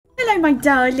Hello my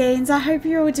darlings, I hope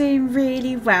you're all doing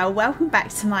really well. Welcome back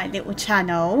to my little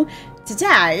channel.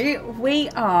 Today we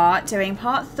are doing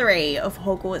part 3 of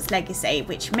Hogwarts Legacy,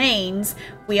 which means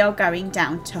we are going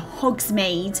down to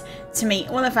Hogsmeade to meet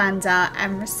Ollivander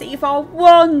and receive our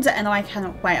wand, and I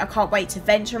cannot wait. I can't wait to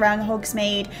venture around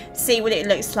Hogsmeade, see what it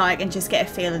looks like and just get a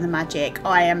feel of the magic.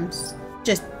 I am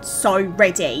just so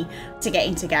ready to get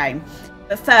into game.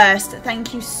 But first,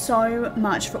 thank you so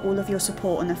much for all of your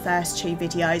support on the first 2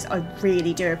 videos. I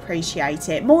really do appreciate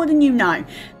it, more than you know.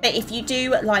 But if you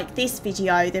do like this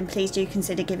video, then please do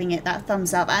consider giving it that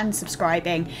thumbs up and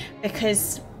subscribing,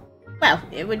 because, well,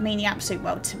 it would mean the absolute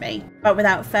world to me. But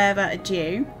without further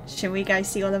ado, shall we go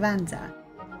see Ollivander?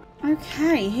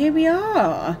 Okay, here we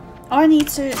are. I need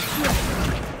to...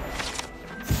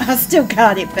 I still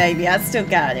got it, baby. I still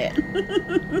got it.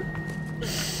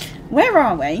 Where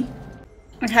are we?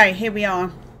 Okay, here we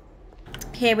are.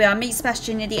 Here we are. Meet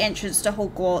Sebastian near the entrance to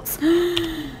Hogwarts.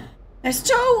 Let's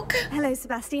talk. Hello,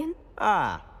 Sebastian.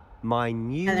 Ah, my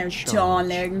new Hello, charge.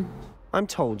 darling. I'm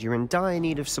told you're in dire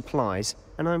need of supplies,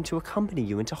 and I'm to accompany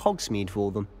you into Hogsmeade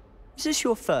for them. Is this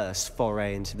your first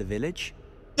foray into the village?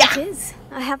 Yeah. It is.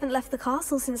 I haven't left the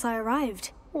castle since I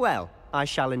arrived. Well, I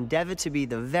shall endeavour to be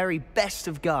the very best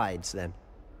of guides, then.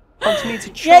 Hogsmeade's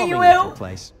a charming little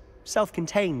place.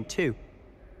 Self-contained, too.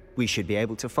 We should be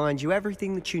able to find you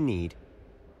everything that you need.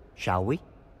 Shall we?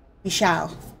 We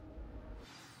shall.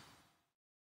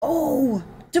 Oh,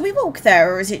 do we walk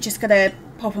there, or is it just going to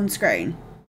pop on screen?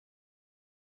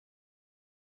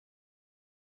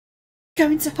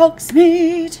 Going to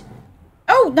Hogsmeade.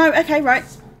 Oh, no, okay, right.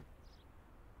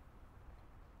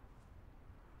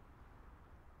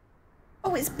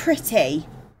 Oh, it's pretty.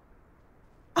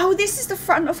 Oh, this is the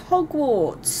front of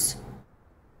Hogwarts.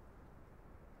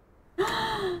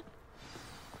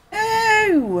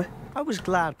 Oh! I was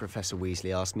glad Professor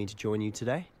Weasley asked me to join you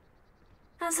today.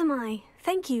 As am I.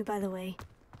 Thank you, by the way.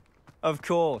 Of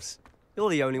course. You're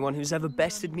the only one who's ever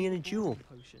bested me in a duel.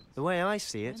 The way I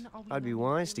see it, I'd be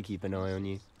wise to keep an eye on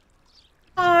you.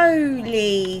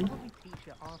 Holy...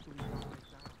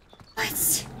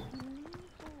 What?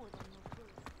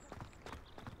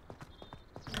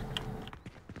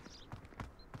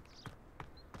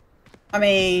 I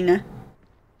mean...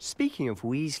 Speaking of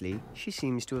Weasley, she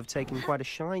seems to have taken quite a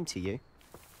shine to you.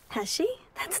 Has she?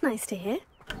 That's nice to hear.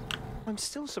 I'm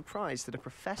still surprised that a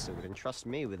professor would entrust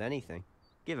me with anything,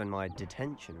 given my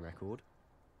detention record.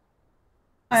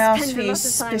 I asked Spend for a you lot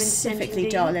of time in specifically, detention, do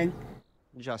you? darling.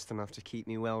 Just enough to keep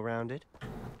me well-rounded.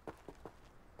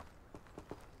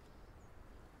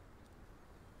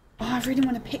 Oh, I really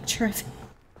want a picture of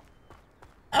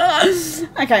it.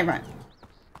 Okay, right.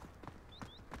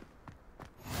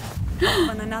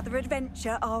 On another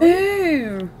adventure, are we?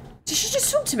 Ooh! Did she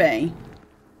just talk to me?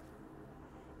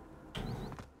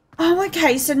 Oh,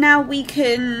 okay, so now we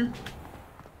can...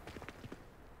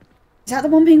 Is that the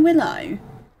Whomping Willow?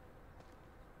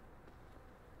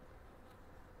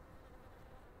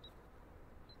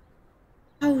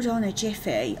 Hold on a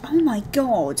jiffy. Oh my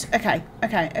god. Okay. I'm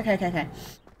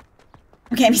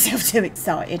getting myself too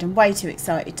excited. I'm way too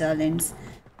excited, darlings.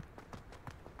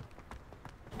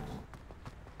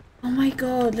 Oh my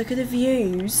god, look at the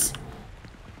views.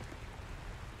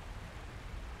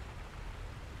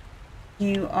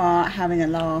 You are having a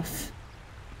laugh.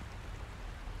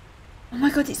 Oh my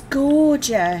god, it's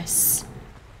gorgeous.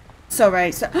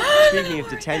 Sorry. Speaking of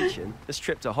detention, this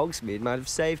trip to Hogsmeade might have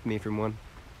saved me from one.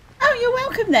 Oh, you're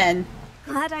welcome then.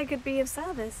 Glad I could be of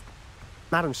service.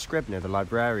 Madam Scribner, the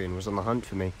librarian, was on the hunt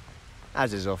for me,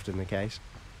 as is often the case.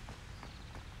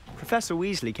 Professor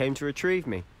Weasley came to retrieve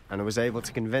me, and I was able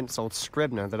to convince old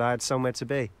Scribner that I had somewhere to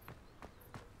be.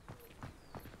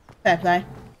 Fair play.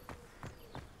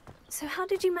 So how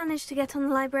did you manage to get on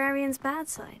the librarian's bad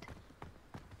side?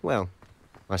 Well,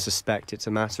 I suspect it's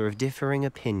a matter of differing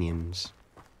opinions.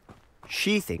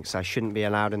 She thinks I shouldn't be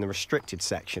allowed in the restricted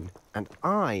section, and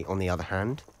I, on the other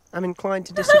hand, am inclined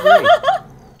to disagree.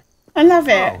 I love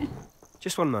it. Oh,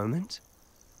 just one moment.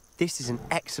 This is an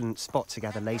excellent spot to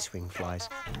gather lacewing flies.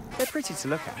 They're pretty to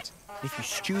look at. If you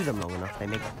stew them long enough, they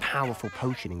make a powerful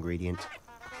potion ingredient.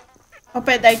 I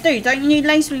bet they do. Don't you need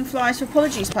lacewing flies for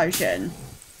Apologies potion?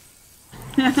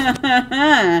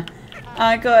 I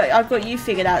got you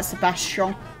figured out,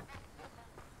 Sebastian.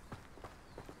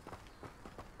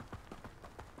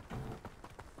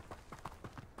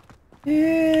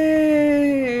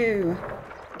 Ooh.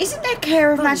 Isn't there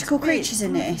care of magical creatures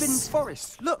in this?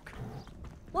 Forest, look.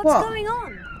 What's What? going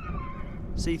on?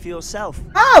 See for yourself.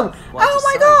 Oh! Quite a Oh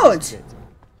my sight, god! isn't it?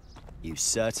 You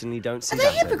certainly don't see Are that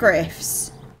they every day.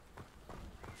 hippogriffs?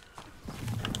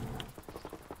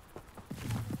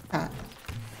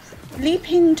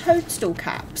 leaping toadstool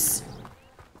caps.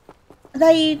 Are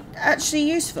they actually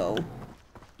useful?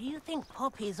 Do you think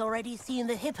Poppy's already seen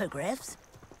the hippogriffs?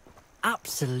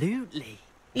 Absolutely.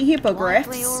 The hippogriffs.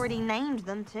 We already named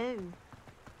them too.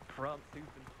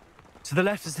 To the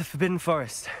left is the Forbidden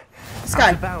Forest. Let's Out go.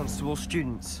 of bounds to all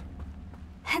students.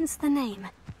 Hence the name.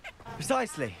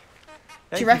 Precisely. Do you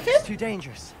They think reckon? it's too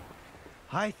dangerous.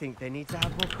 I think they need to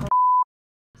have more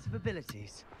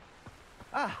abilities.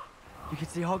 Ah, you can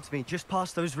see Hogsmeade just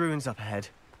past those ruins up ahead.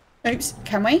 Oops,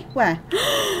 can we? Where?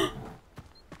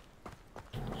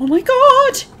 Oh my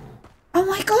god! Oh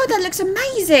my god, that looks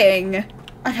amazing!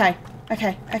 Okay,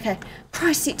 okay, okay.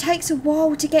 Christ, it takes a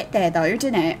while to get there though,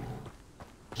 doesn't it?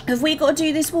 Have we got to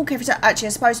do this walk every time? Actually,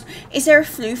 I suppose, is there a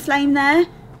flue flame there?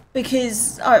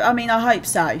 Because, I mean, I hope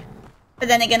so. But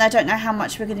then again, I don't know how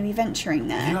much we're going to be venturing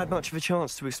Have you there. had much of a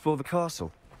chance to explore the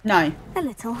castle? No. A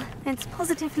little. It's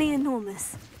positively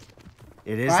enormous.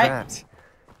 It is Right. that.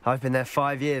 I've been there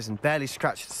 5 years and barely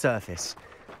scratched the surface.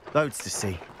 Loads to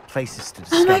see, places to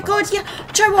discover. Oh my god, yeah.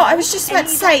 Do you know what? I was just about to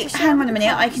say, hang on a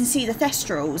minute, I can see the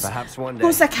Thestrals. Perhaps one Of day.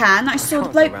 course I can. I saw the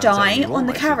Can't go bloke around die telling you all on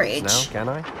the my secrets carriage. Now, can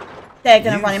I? They're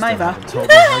going to You run him still over. haven't told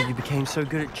me how you became so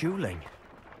good at dueling.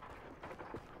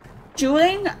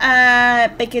 Dueling?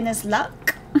 Beginner's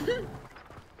luck.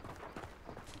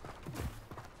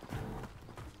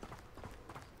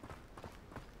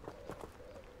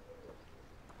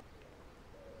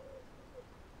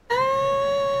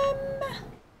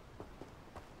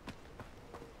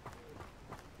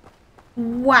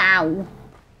 Wow.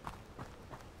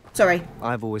 Sorry.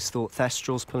 I've always thought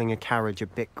Thestrals pulling a carriage a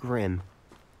bit grim.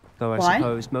 Though I Why?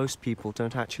 suppose most people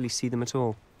don't actually see them at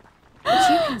all, But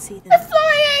you can see them.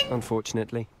 Flying!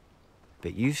 unfortunately.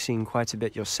 But you've seen quite a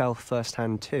bit yourself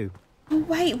firsthand too. Oh,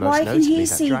 wait, Most why can notably he that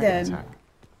see dragon them? attack.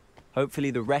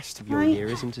 Hopefully the rest of your Why- year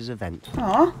isn't as eventful.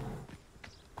 Aw.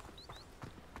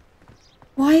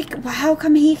 Why? How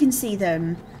come he can see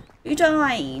them? Who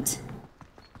died?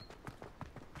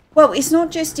 Well, it's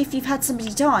not just if you've had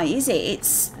somebody die, is it?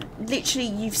 It's literally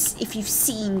if you've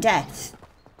seen death.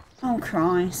 Oh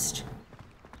Christ!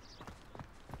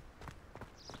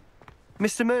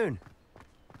 Mr. Moon.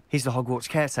 He's the Hogwarts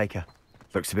caretaker.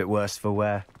 Looks a bit worse for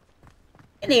wear.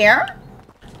 Here.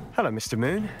 Hello, Mr.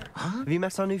 Moon. Have you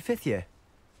met our new 5th year?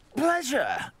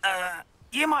 Pleasure.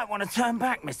 You might want to turn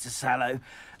back, Mr. Sallow.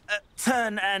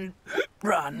 Turn and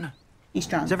run. He's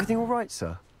drunk. Is everything all right,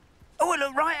 sir? Oh,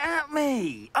 look right at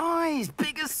me. Eyes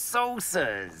big as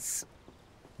saucers.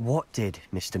 What did,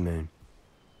 Mr. Moon?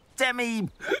 Demi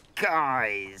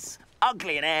guys.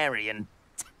 Ugly and airy and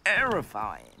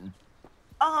terrifying.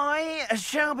 I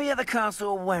shall be at the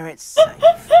castle where it's safe.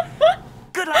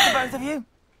 Good luck to both of you.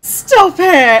 Stop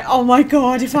it! Oh my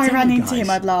God! If I Tell ran me, into him,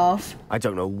 guys. I'd laugh. I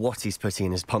don't know what he's putting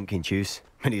in his pumpkin juice,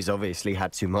 but he's obviously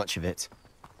had too much of it.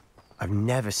 I've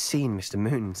never seen Mr.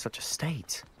 Moon in such a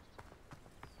state.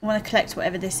 I want to collect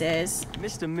whatever this is.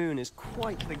 Mr. Moon is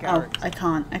quite the Oh, character. I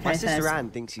can't. Okay, My sister there's-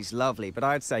 Anne thinks he's lovely, but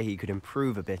I'd say he could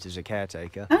improve a bit as a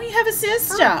caretaker. Oh, you have a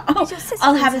sister. Oh, is your sister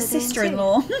I'll have a also doing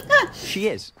sister-in-law. She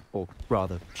is, or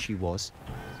rather, she was.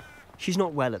 She's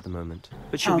not well at the moment,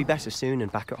 but she'll Oh. be better soon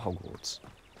and back at Hogwarts.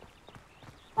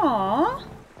 Aww.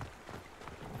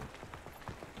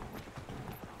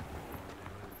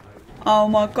 Oh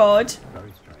my God.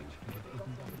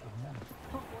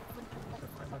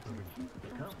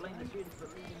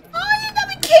 Oh,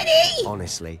 another kitty!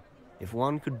 Honestly, if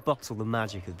one could bottle the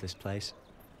magic of this place.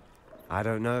 I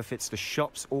don't know if it's the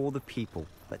shops or the people,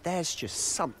 but there's just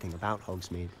something about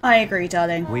Hogsmeade. I agree,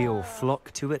 darling. We all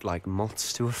flock to it like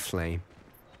moths to a flame.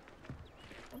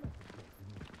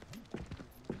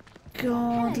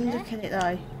 God, look at it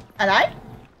though. Hello?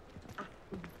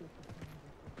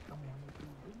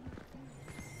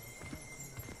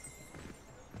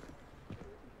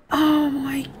 Oh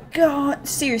my God.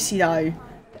 Seriously though.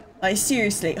 Like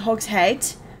seriously, Hogshead,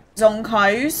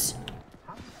 Zonkos.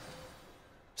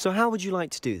 So how would you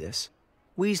like to do this?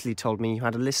 Weasley told me you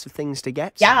had a list of things to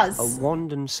get. Yes. A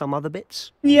wand and some other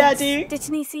bits. Yeah, dude.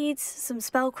 Dittany seeds, some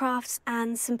spellcrafts,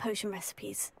 and some potion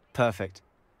recipes. Perfect.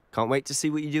 Can't wait to see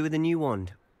what you do with the new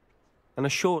wand. And a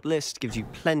short list gives you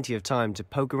plenty of time to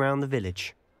poke around the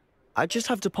village. I just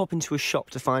have to pop into a shop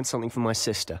to find something for my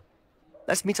sister.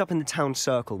 Let's meet up in the town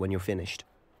circle when you're finished.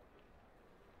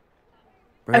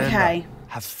 Remember, Okay.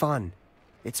 have fun.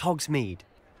 It's Hogsmeade.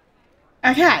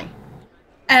 Okay.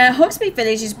 Hogsmeade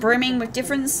Village is brimming with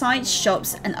different sized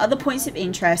shops and other points of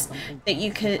interest that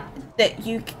you can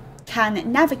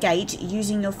navigate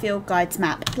using your field guide's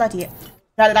map. Bloody it.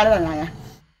 Blah, blah, blah, blah.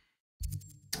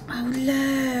 Oh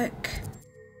look.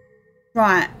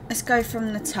 Right, let's go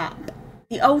from the top.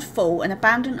 The Old Fall, an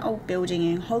abandoned old building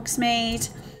in Hogsmeade.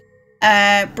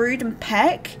 Brood and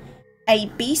Peck, a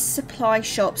beast supply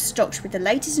shop stocked with the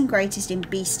latest and greatest in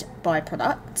beast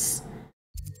byproducts.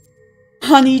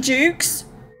 Honeydukes.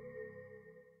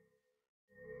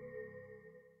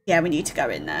 Yeah, we need to go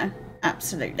in there.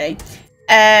 Absolutely.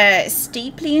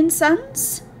 Steepley and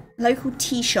Sons, local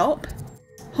tea shop.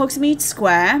 Hogsmeade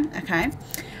Square, okay.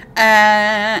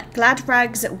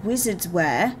 Gladrags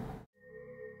Wizardwear.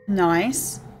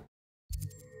 Nice.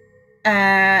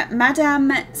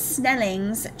 Madame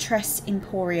Snelling's Tress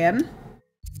Emporium.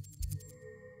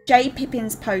 J.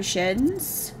 Pippin's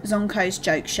Potions. Zonko's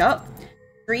Joke Shop.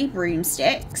 Three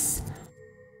Broomsticks.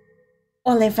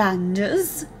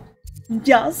 Ollivanders.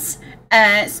 Yes.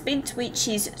 Spint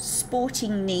Witch's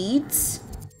Sporting Needs.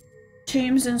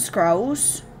 Tombs and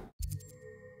Scrolls.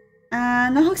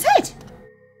 And the Hog's Head.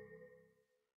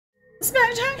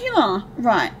 Spectacular.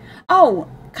 Right. Oh,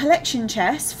 collection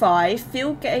chest 5,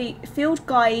 field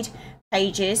guide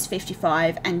pages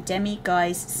 55, and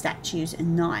demiguise statues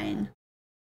 9.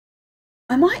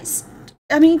 I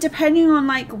mean, depending on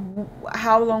like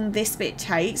how long this bit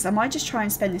takes, I might just try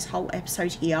and spend this whole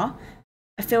episode here.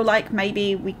 I feel like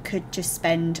maybe we could just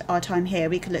spend our time here.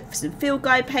 We could look for some field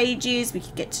guide pages. We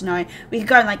could get to know. We could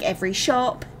go in like every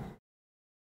shop.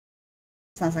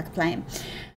 Sounds like a plan.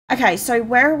 Okay, so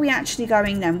where are we actually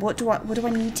going then? What do I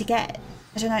need to get?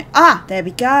 I don't know. Ah, there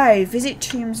we go. Visit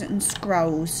Tombs and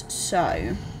Scrolls.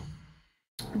 So,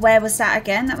 where was that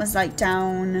again? That was like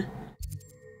down.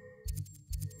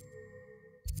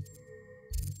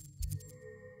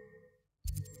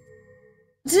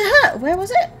 Where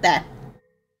was it? There.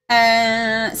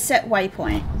 Set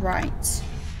waypoint. Right.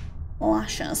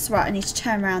 Lashes. Right, I need to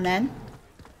turn around then.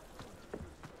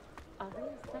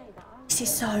 This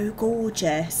is so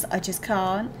gorgeous. I just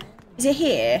can't. Is it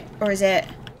here? Or is it...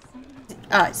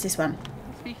 Oh, it's this one.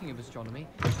 Speaking of astronomy...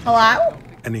 Hello?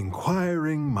 An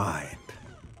inquiring mind.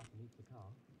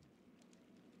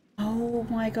 Oh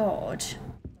my god.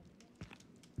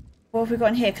 What have we got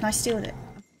in here? Can I steal it?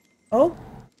 Oh.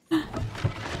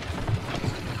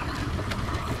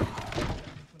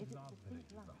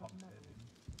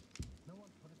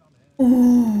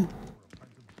 Ooh.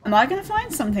 Am I going to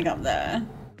find something up there?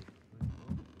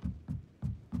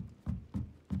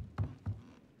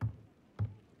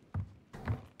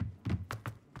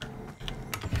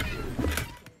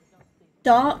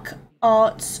 Dark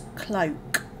Arts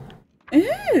Cloak.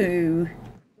 Ooh.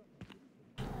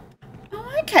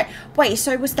 Oh, okay. Wait,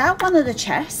 so was that one of the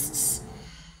chests?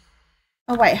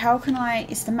 Oh, wait, how can I...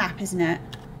 It's the map, isn't it?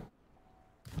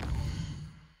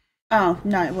 Oh,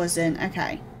 no, it wasn't.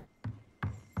 Okay.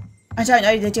 I don't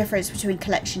know the difference between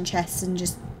collection chests and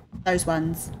just those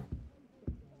ones.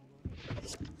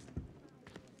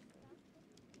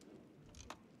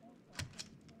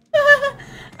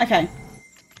 Okay.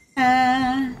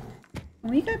 Can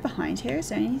we go behind here? Is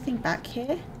there anything back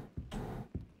here?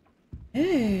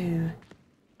 Ooh.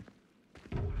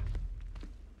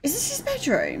 Is this his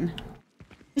bedroom?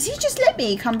 Has he just let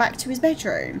me come back to his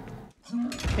bedroom?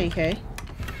 Cheeky.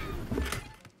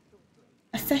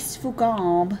 A festival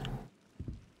garb.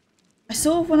 I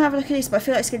sort of want to have a look at this, but I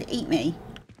feel like it's going to eat me.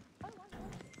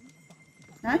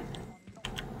 No?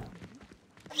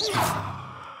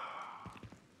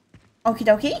 Okie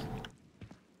dokie.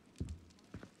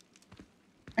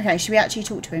 Okay, should we actually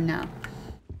talk to him now?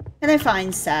 Hello,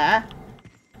 fine sir.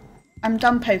 I'm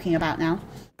done poking about now.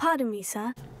 Pardon me,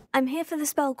 sir. I'm here for the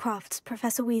spellcrafts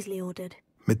Professor Weasley ordered.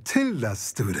 Matilda's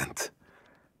student.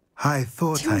 I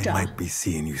thought Matilda. I might be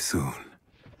seeing you soon.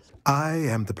 I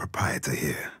am the proprietor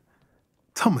here,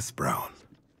 Thomas Brown.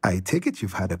 I take it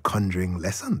you've had a conjuring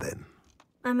lesson then?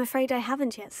 I'm afraid I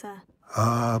haven't yet, sir.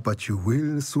 Ah, but you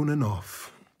will soon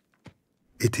enough.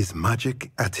 It is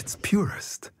magic at its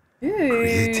purest.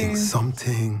 Creating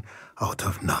something out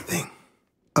of nothing.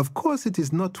 Of course, it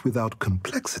is not without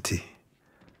complexity.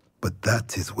 But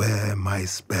that is where my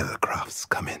spellcrafts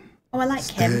come in. Oh, I like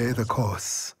him. Stay the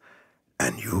course,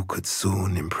 and you could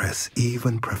soon impress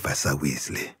even Professor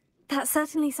Weasley. That's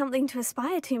certainly something to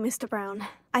aspire to, Mr. Brown.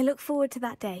 I look forward to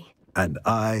that day. And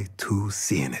I, too,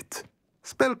 seeing it.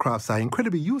 Spellcrafts are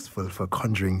incredibly useful for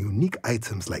conjuring unique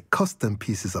items like custom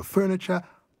pieces of furniture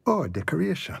or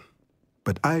decoration.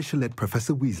 But I shall let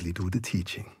Professor Weasley do the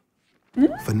teaching.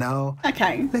 For now,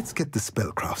 Okay. let's get the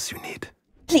spellcrafts you need.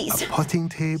 Please. A potting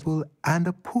table and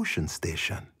a potion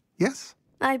station, yes?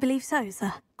 I believe so,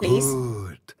 sir. Please.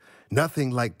 Good.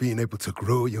 Nothing like being able to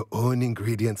grow your own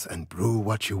ingredients and brew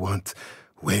what you want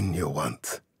when you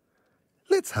want.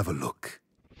 Let's have a look.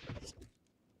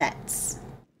 Let's.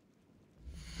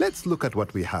 Let's look at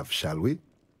what we have, shall we?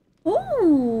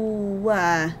 Ooh.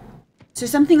 So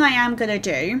something I am going to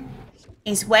do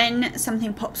is when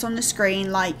something pops on the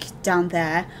screen, like down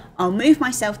there, I'll move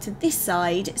myself to this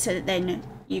side so that then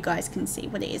you guys can see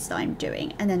what it is that I'm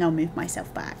doing, and then I'll move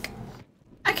myself back.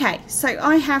 Okay, so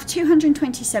I have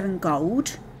 227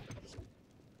 gold.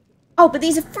 Oh, but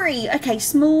these are free. Okay,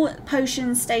 small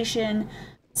potion station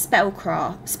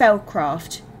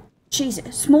spellcraft.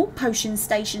 Jesus, small potion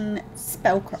station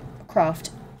spellcraft.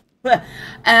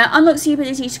 Unlocks the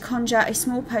ability to conjure a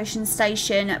small potion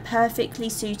station perfectly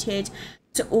suited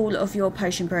to all of your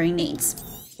potion brewing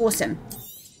needs. Awesome.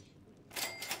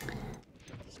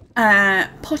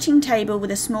 Potting table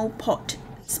with a small pot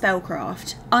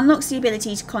spellcraft. Unlocks the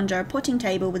ability to conjure a potting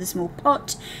table with a small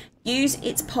pot. Use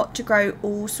its pot to grow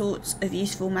all sorts of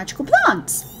useful magical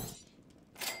plants.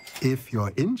 If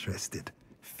you're interested,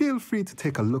 feel free to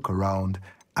take a look around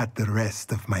at the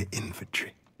rest of my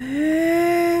inventory.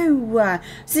 Ooh.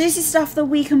 So this is stuff that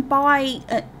we can buy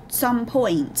at some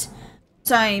point.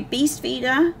 So beast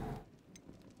feeder,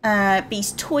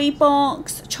 beast toy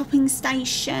box, chopping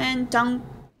station, dung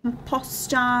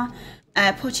composter,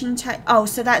 potting table. Oh,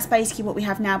 so that's basically what we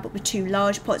have now, but with 2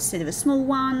 large pots instead of a small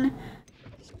one.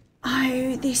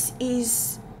 Oh, this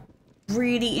is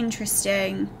really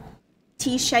interesting.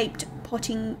 T-shaped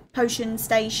potion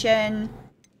station.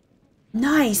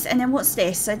 Nice. And then what's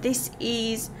this? So this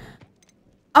is...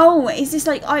 Oh, is this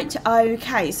like...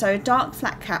 Okay, so a dark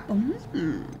flat cap.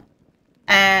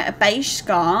 A beige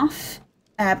scarf.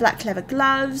 Black leather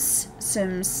gloves.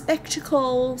 Some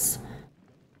spectacles.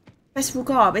 Festival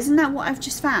garb. Isn't that what I've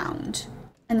just found?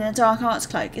 And then a dark arts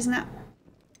cloak. Isn't that...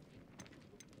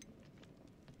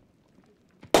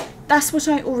 That's what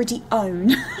I already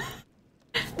own.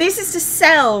 This is to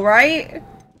sell, right?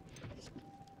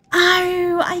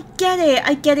 Oh, I get it.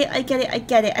 I get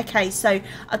it. Okay, so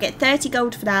I'll get 30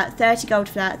 gold for that, 30 gold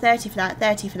for that, 30 for that,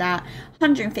 30 for that,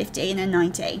 150 and then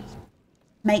 90.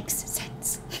 Makes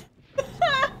sense.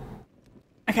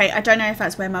 Okay, I don't know if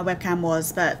that's where my webcam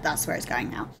was, but that's where it's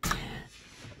going now.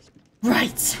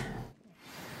 Right.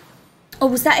 Oh,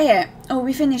 was that it? Oh,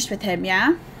 we finished with him,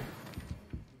 yeah?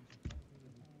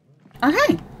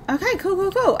 Okay. Okay,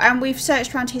 cool. And we've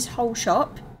searched around his whole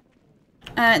shop.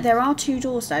 There are 2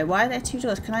 doors though. Why are there 2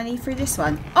 doors? Can I leave through this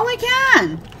one? Oh, I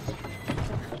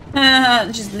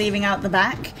can! Just leaving out the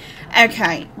back.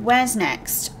 Okay, where's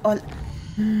next? I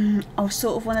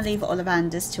sort of want to leave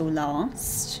Ollivanders till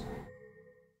last.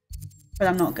 But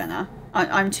I'm not gonna.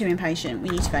 I'm too impatient. We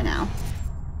need to go now.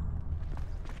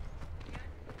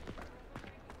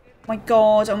 Oh my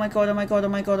god, oh my god.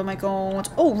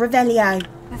 Oh, Revelio.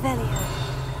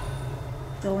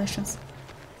 Delicious.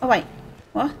 Oh wait,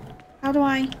 what? How do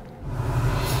I...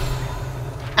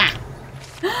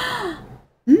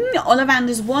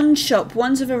 Ollivanders one shop.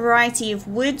 One's of a variety of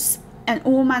woods and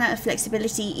all manner of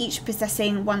flexibility, each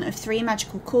possessing one of 3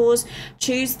 magical cores.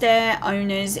 Choose their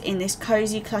owners in this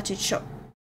cozy cluttered shop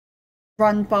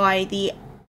run by the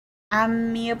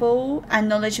amiable and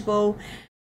knowledgeable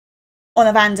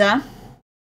Ollivander.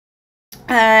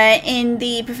 In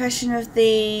the profession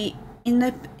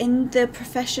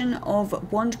of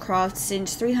wandcraft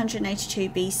since 382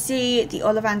 BC, the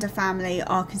Ollivander family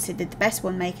are considered the best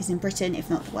wand makers in Britain, if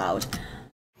not the world.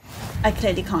 I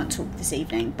clearly can't talk this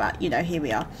evening, but you know, here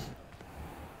we are.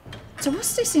 So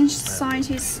what's this inside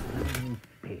his...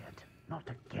 Not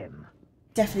again.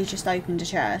 Definitely just opened a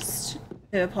chest.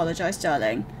 Do apologise,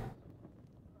 darling.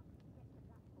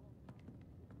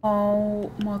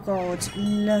 Oh my god,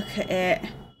 look at it.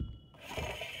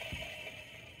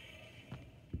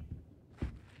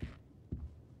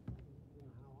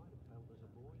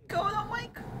 God, oh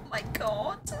my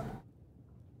god.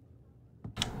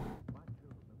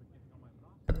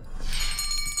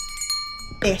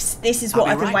 This is what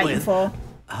I've been waiting for.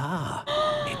 Ah,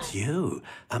 it's you.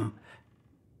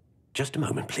 Just a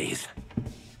moment, please.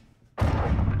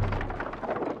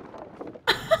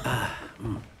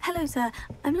 Hello, sir.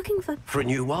 I'm looking for... For a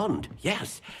new wand,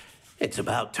 yes. It's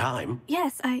about time.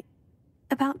 Yes,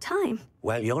 about time.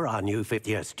 Well, you're our new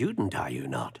 5th-year student, are you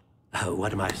not? Oh,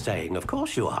 what am I saying? Of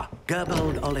course you are.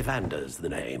 Gerbold Ollivander's the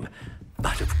name.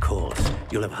 But of course,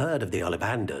 you'll have heard of the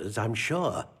Ollivanders, I'm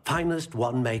sure. Finest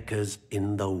wand makers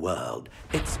in the world.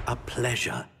 It's a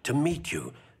pleasure to meet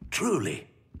you, truly.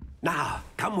 Now,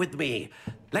 come with me.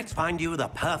 Let's find you the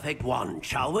perfect wand,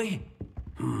 shall we?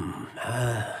 No,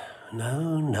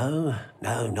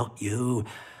 not you.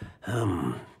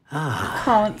 I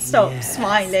can't stop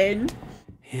smiling.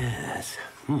 Yes.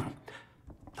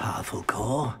 Powerful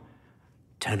core.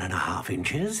 10.5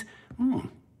 inches.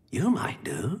 You might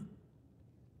do.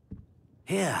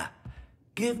 Here,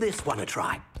 give this one a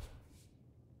try.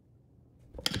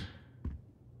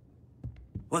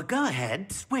 Well, go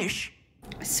ahead, swish.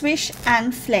 Swish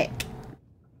and flick.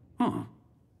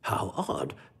 How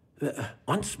odd.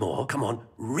 Once more, come on,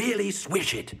 really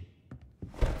swish it.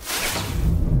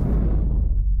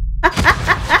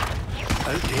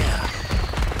 Oh dear.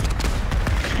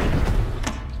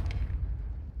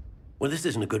 Well, this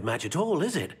isn't a good match at all,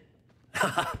 is it?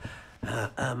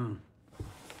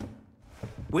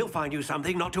 We'll find you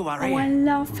something, not to worry. Oh, I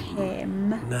love him.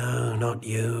 No, not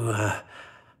you.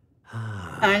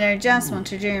 I know just what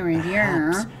to do with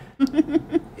you.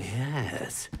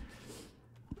 Yes.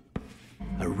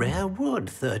 A rare wood,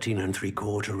 13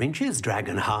 3/4 inches,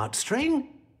 dragon heartstring.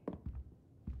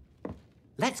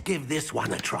 Let's give this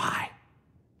one a try.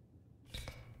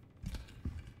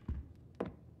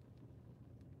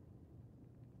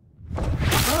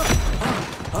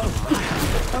 Oh my.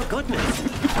 Oh, goodness.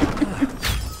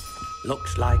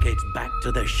 Looks like it's back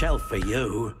to the shelf for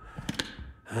you.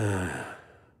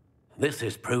 This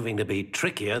is proving to be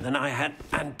trickier than I had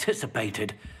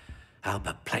anticipated. How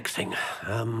perplexing.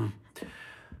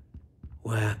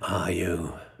 Where are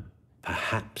you?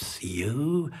 Perhaps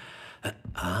you?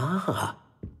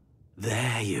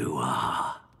 There you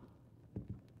are.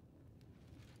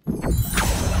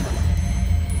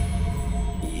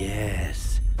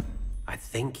 Yes, I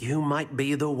think you might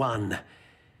be the one.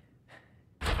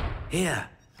 Here,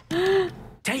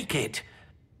 take it.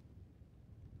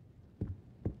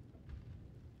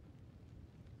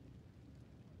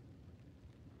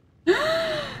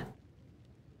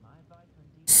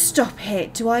 Stop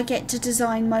it. Do I get to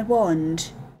design my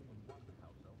wand?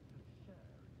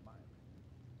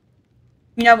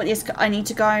 You know what this... I need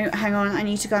to go... Hang on. I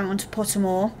need to go onto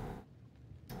Pottermore.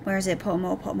 Where is it?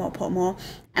 Pottermore.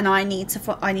 And I need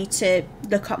to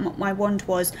look up what my wand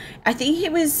was. I think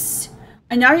it was...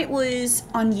 I know it was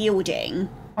unyielding.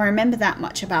 I remember that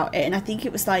much about it. And I think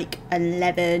it was like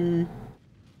 11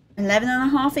 and a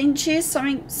half inches.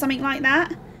 Something like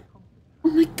that. Oh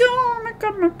my god.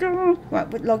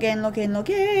 Right, log in.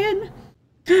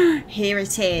 Here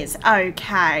it is.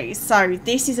 Okay, so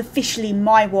this is officially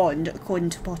my wand according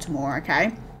to Pottermore,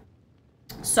 okay?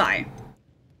 So,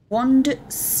 wand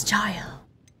style.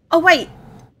 Oh, wait.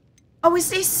 Oh, is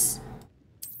this...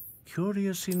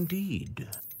 Curious indeed.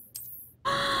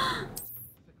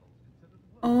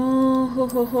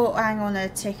 Oh, hang on a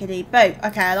tickety boat.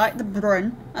 Okay, I like the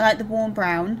brun. I like the warm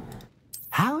brown.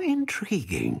 How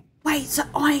intriguing. Wait, so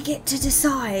I get to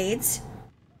decide?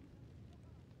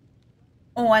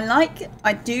 Oh,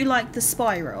 I do like the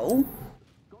spiral.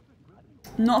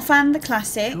 Not a fan of the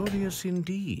classic. Curious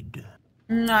indeed.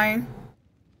 No.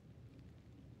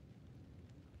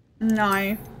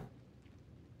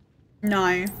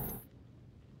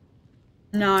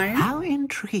 How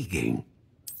intriguing.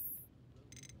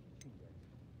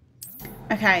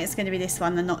 Okay, it's going to be this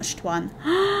one, the notched one.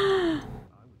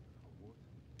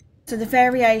 So the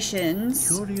variations.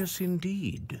 Curious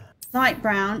indeed. Light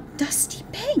brown, dusty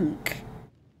pink.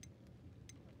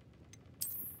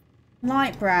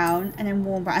 Light brown and then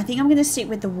warm brown. I think I'm going to stick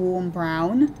with the warm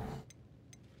brown.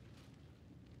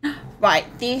 Right,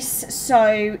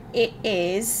 so it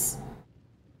is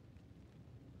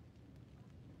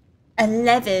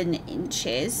 11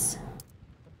 inches.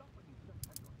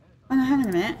 Oh no, hang on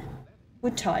a minute.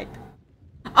 Wood type.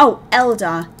 Oh,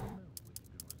 elder.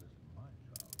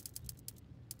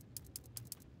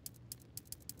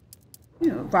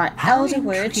 Ooh, right, elder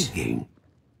wood.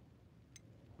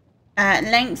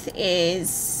 Length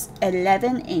is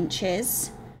 11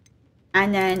 inches.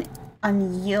 And then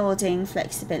unyielding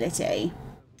flexibility.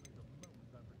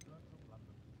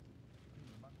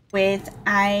 With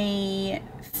a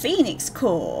phoenix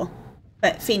core,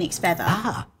 but phoenix feather.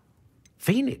 Ah,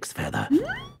 phoenix feather.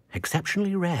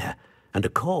 Exceptionally rare. And a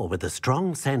core with a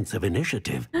strong sense of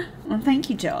initiative. Well, thank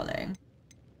you, darling.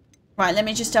 Right, let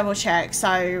me just double check.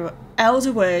 So,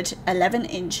 elderwood, 11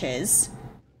 inches.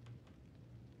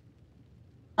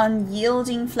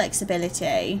 Unyielding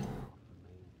flexibility.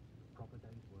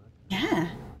 Yeah.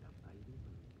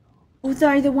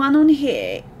 Although the one on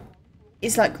here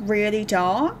is like really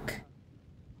dark.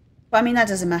 But I mean, that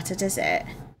doesn't matter, does it?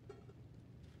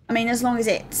 I mean, as long as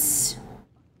it's...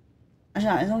 I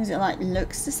don't know, as long as it like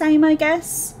looks the same, I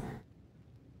guess.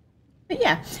 But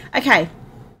yeah, okay.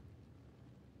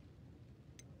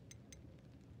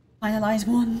 Finalize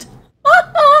wand.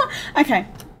 Okay,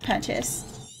 purchase.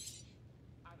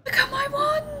 Look at my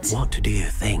wand. What do you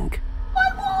think? My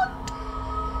wand.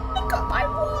 I got my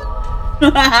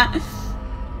wand.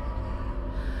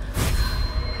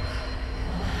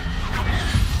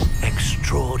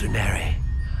 Extraordinary.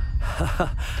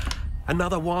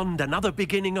 Another wand, another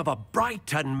beginning of a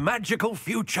bright and magical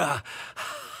future.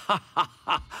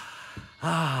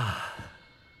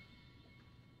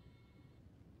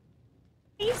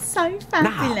 He's so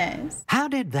fabulous. Now, how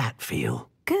did that feel?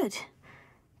 Good.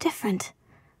 Different.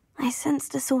 I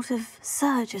sensed a sort of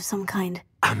surge of some kind.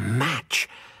 A match.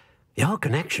 Your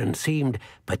connection seemed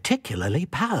particularly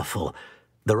powerful.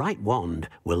 The right wand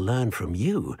will learn from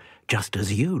you, just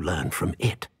as you learn from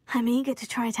it. I'm eager to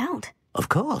try it out. Of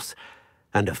course.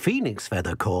 And a phoenix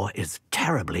feather core is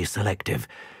terribly selective.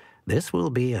 This will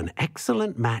be an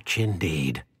excellent match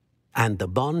indeed. And the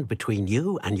bond between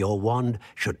you and your wand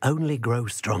should only grow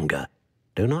stronger.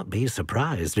 Do not be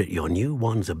surprised at your new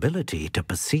wand's ability to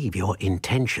perceive your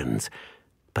intentions,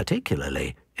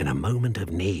 particularly in a moment of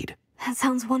need. That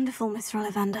sounds wonderful, Mr.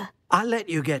 Ollivander. I'll let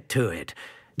you get to it.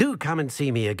 Do come and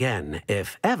see me again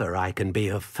if ever I can be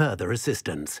of further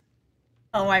assistance.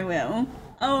 Oh, I will.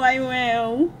 Oh, I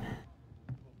will.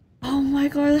 Oh my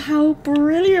god, how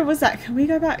brilliant was that? Can we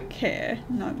go back here?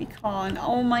 No, we can't.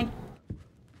 Oh my...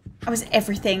 That was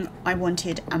everything I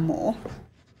wanted and more.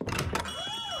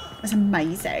 It was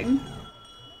amazing.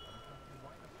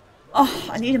 Oh,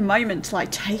 I need a moment to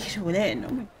like take it all in.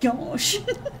 Oh my gosh.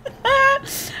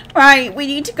 Right, we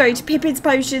need to go to Pippin's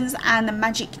Potions and the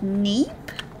Magic Neep.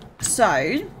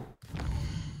 So...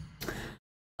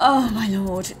 Oh my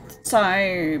lord.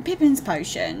 So, Pippin's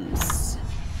Potions.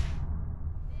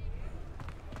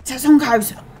 So someone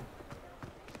goes.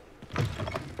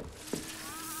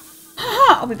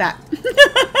 I'll be back.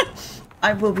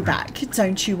 I will be back.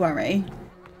 Don't you worry.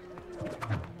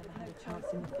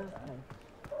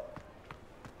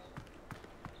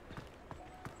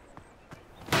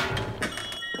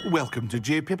 Welcome to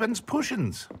J. Pippin's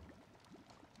Potions.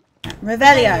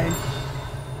 Revelio.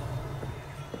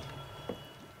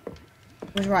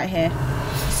 It was right here.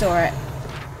 I saw it.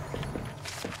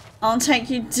 I'll take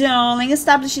you, darling.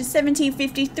 Established in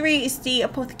 1753, is the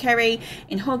apothecary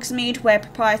in Hogsmeade, where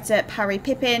proprietor Parry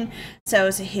Pippin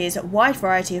sells his wide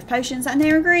variety of potions and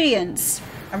their ingredients.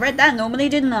 I read that normally,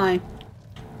 didn't I?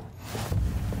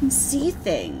 I can see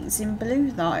things in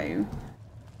blue, though.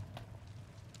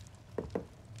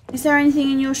 Is there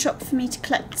anything in your shop for me to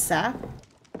collect, sir?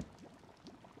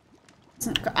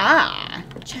 Ah,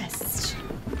 chest.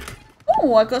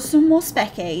 Oh, I got some more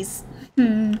speckies.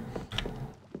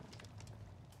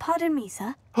 Pardon me,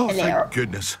 sir. Oh, Hello. thank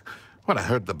goodness. When I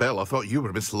heard the bell, I thought you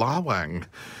were Miss Lawang.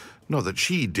 Not that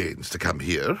she deigns to come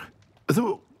here.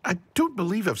 Though, I don't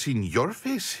believe I've seen your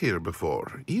face here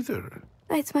before, either.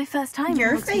 It's my first time.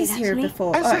 Your in Hogsmeade, face here actually.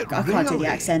 before. Is Oh, it I can't do the really?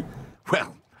 accent.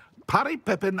 Well, Parry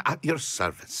Pippin at your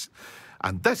service.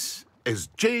 And this is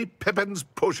J. Pippin's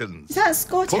Potions. Is that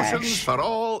Scottish? Potions for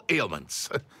all ailments.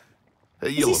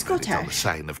 You'll have read it on the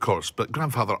sign, of course, but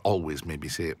Grandfather always made me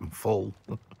say it in full.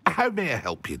 How may I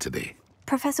help you today?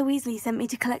 Professor Weasley sent me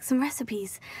to collect some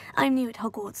recipes. I'm new at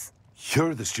Hogwarts.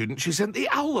 You're the student she sent the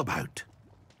owl about.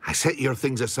 I set your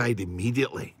things aside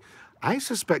immediately. I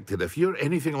suspected if you're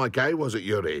anything like I was at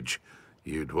your age,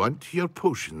 you'd want your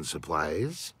potion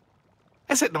supplies.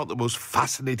 Is it not the most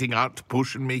fascinating art,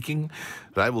 potion making?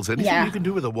 Rivals anything you can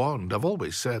do with a wand, I've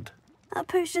always said. Are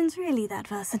potions really that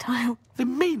versatile? They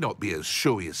may not be as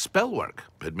showy as spellwork,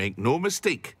 but make no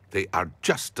mistake, they are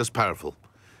just as powerful.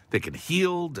 They can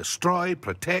heal, destroy,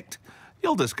 protect.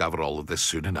 You'll discover all of this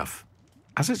soon enough.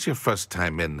 As it's your first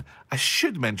time in, I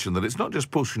should mention that it's not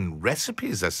just potion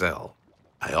recipes I sell.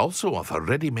 I also offer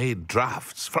ready-made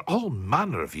drafts for all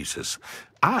manner of uses,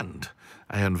 and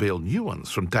I unveil new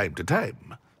ones from time to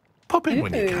time. Pop in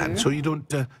when you can so you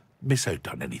don't miss out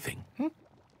on anything.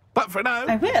 But for now,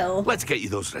 I will. Let's get you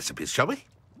those recipes, shall we?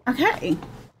 Okay.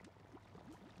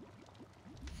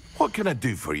 What can I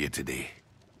do for you today?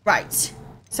 Right.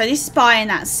 So this is buying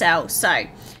that cell. So,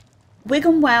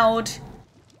 Wiggenweld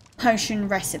potion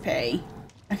recipe.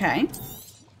 Okay.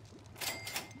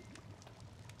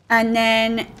 And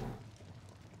then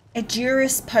a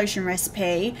Durus potion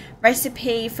recipe.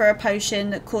 Recipe for a potion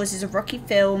that causes a rocky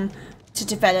film to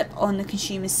develop on the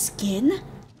consumer's skin,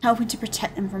 helping to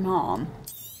protect them from harm.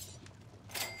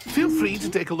 Feel free to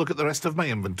take a look at the rest of my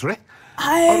inventory.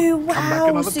 Oh, Or come back wow.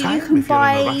 another So time you can if you're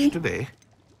in a buy... rush today.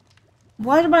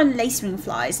 Why did I buy lacewing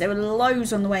flies? There were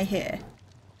loads on the way here.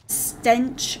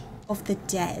 Stench of the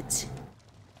dead.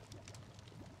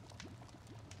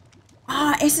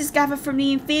 Ah, essence gathered from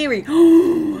the inferi.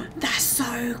 Oh, that's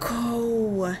so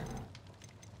cool.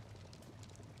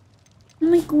 Oh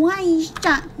my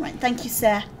gosh. Right, thank you,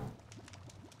 sir.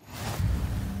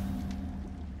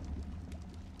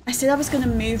 I said I was going to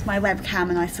move my webcam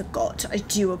and I forgot. I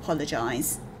do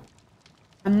apologise.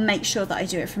 And make sure that I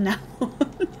do it from now on.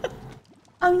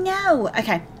 Oh no!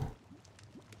 Okay.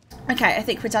 Okay, I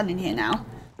think we're done in here now.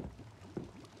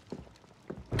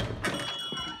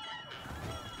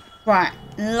 Right,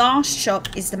 last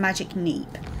shop is the Magic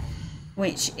Neep,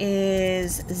 which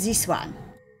is this one.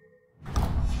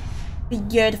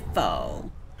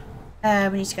 Beautiful. We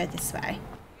need to go this way.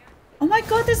 Oh my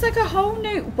god, there's like a whole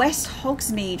new West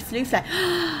Hogsmeade Flue Flame.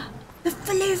 The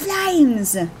Flue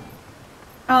Flames!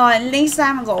 Oh, at least I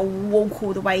haven't got to walk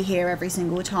all the way here every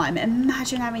single time.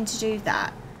 Imagine having to do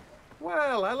that.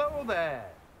 Well, hello there.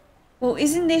 Well,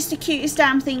 isn't this the cutest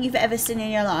damn thing you've ever seen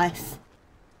in your life?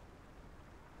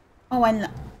 Oh, and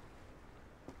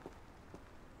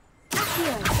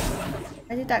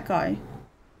where did that go?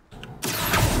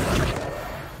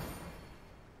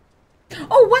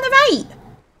 Oh, 1 of 8!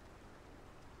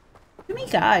 Here we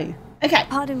go. Okay.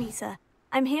 Pardon me, sir.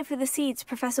 I'm here for the seeds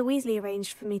Professor Weasley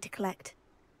arranged for me to collect.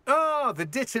 Oh, the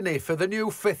dittany for the new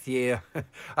 5th year.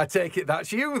 I take it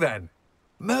that's you then.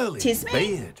 Merlin's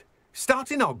beard.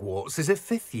 Starting Hogwarts as a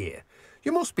 5th year.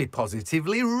 You must be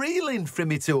positively reeling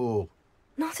from it all.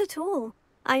 Not at all.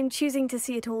 I'm choosing to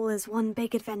see it all as one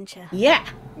big adventure. Yeah.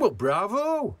 Well,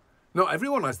 bravo. Not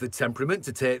everyone has the temperament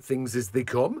to take things as they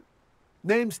come.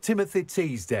 Name's Timothy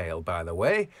Teasdale, by the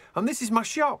way, and this is my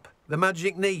shop, the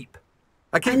Magic Neep.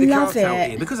 I keep the cart out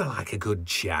here because I like a good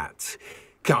chat.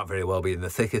 Can't very well be in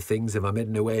the thick of things if I'm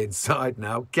hidden away inside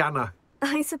now, can I?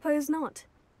 I suppose not.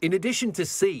 In addition to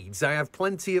seeds, I have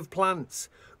plenty of plants.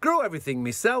 Grow everything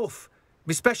myself.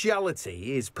 My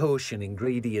speciality is potion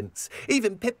ingredients.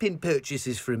 Even Pippin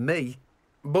purchases from me.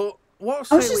 But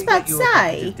what's I was just about to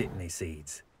say. Dittany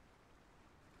seeds?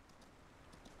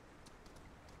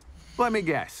 Let me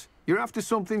guess. You're after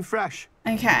something fresh.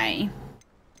 Okay.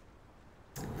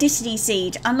 Dittany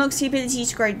seed unlocks the ability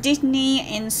to grow Dittany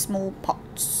in small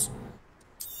pots.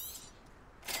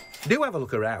 Do have a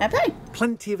look around. Okay.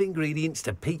 Plenty of ingredients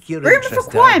to pique your Room interest. of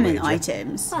requirement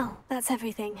items. Well, that's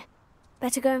everything.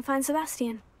 Better go and find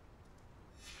Sebastian.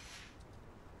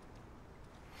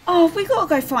 Oh, we got to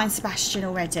go find Sebastian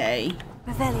already.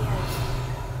 Revelio.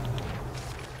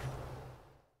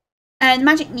 And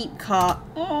Magic Neep cart.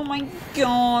 Oh my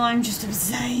god, I'm just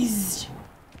obsessed.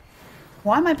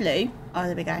 Why am I blue? Oh,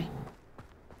 there we go.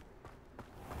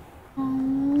 Oh,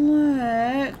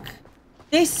 look.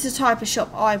 This is the type of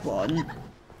shop I want.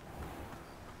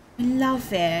 I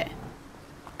love it.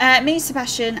 Meet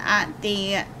Sebastian at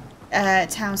the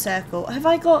town circle. Have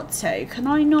I got to? Can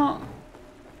I not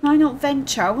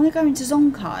venture? I want to go into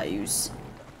Zonko's.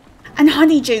 And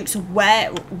Honeyduke's.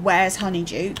 Where's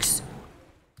Honeyduke's?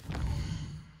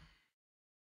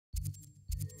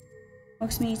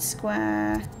 Hogsmeade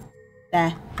Square.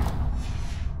 There.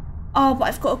 Oh, but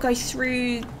I've got to go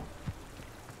through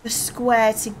the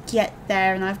square to get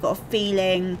there, and I've got a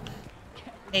feeling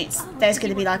there's going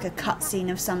to be like a cutscene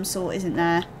of some sort, isn't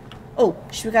there? Oh,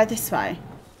 should we go this way?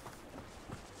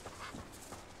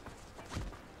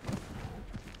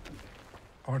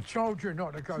 I told you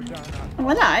not to go down that. Oh,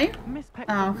 hello.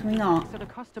 Oh, can we not? Said a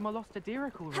customer lost a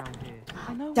deeracle around here.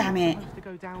 I know Damn it. to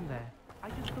go down there. I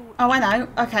just thought... Oh, I know.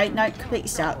 Okay, no, completely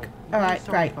stuck. All right,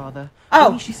 sorry, great. Father. Oh,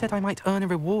 Only she said I might earn a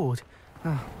reward.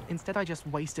 Instead, I just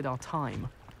wasted our time.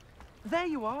 There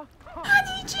you are.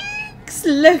 Honeydukes!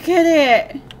 Look at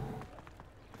it.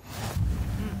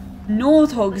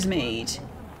 North Hogsmeade.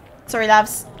 Sorry,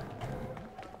 loves.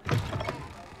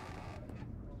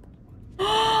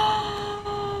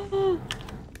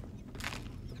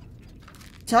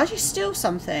 Did I just steal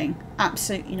something?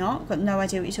 Absolutely not. Got no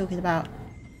idea what you're talking about.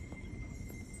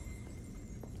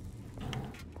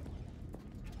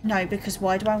 No, because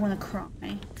why do I want to cry?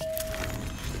 Oh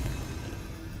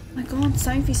my god,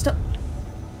 Sophie, stop.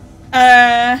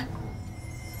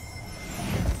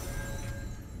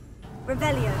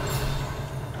 Revelio.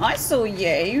 I saw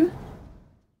you.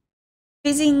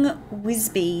 Fizzing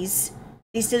Whizbees.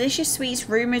 These delicious sweets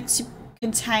rumoured to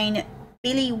contain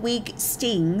billywig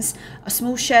stings are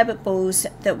small sherbet balls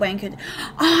that when could...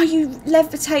 Oh, you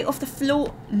levitate off the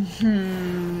floor.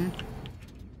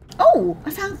 Oh,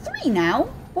 I found 3 now.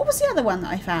 What was the other one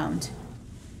that I found?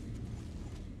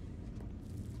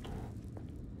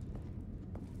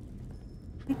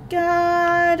 Oh my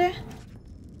god.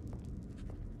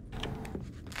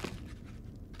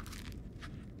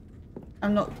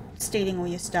 I'm not stealing all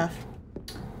your stuff.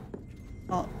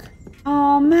 Fuck.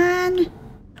 Oh man.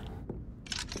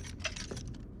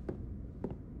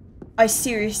 I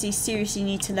seriously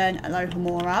need to learn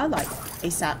Alohomora, like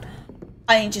ASAP.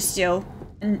 I didn't just steal.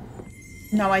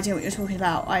 No idea what you're talking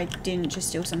about. I didn't just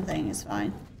steal something, it's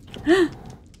fine.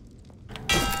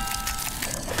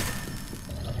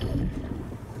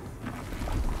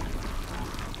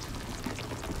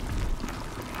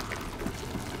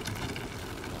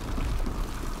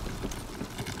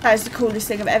 That is the coolest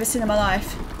thing I've ever seen in my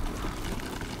life.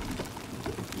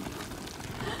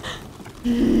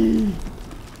 Oh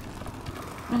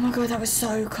my god, that was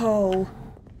so cool.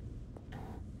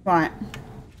 Right.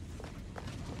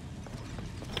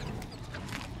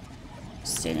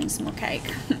 Stealing some more cake.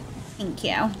 Thank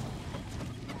you.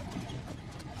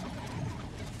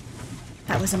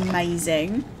 That was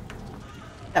amazing.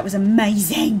 That was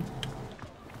amazing.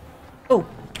 Oh,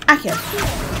 Akio.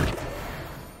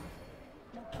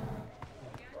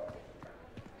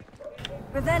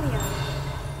 Revelio.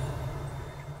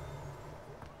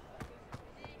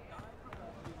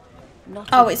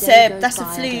 Oh, it's that's a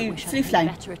flu flame.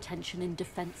 Better attention in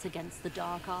defense against the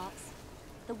dark arts.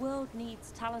 The world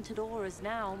needs talented aurors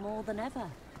now more than ever.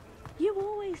 You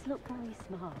always look very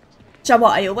smart. Do you know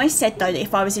what? I always said though that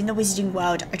if I was in the wizarding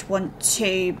world, I'd want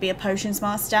to be a potions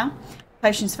master.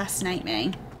 Potions fascinate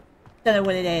me. Don't know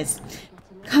what it is.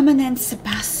 Come on then,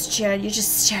 Sebastian. You're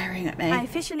just staring at me. I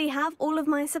officially have all of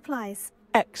my supplies.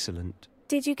 Excellent.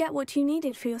 Did you get what you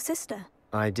needed for your sister?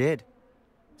 I did.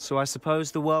 So I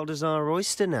suppose the world is our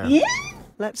oyster now. Yeah?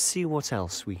 Let's see what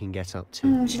else we can get up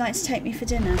to. Would you like to take me for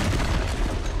dinner?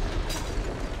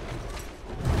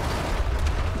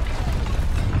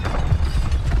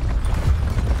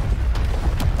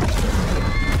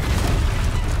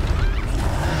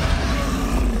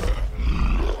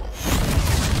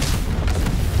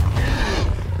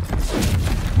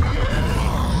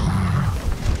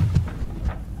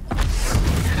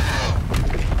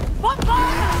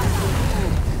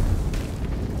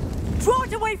 Draw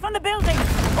it away from the building!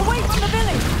 Away from the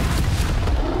village!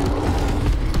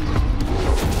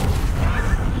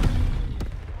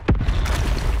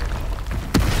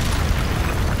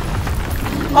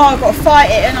 Oh, I've got to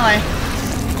fight it, ain't I?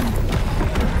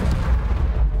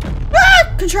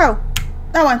 Ah! Control!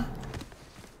 That one.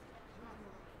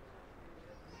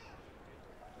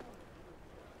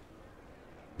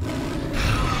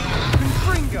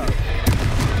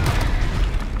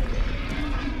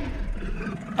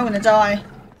 I'm gonna die.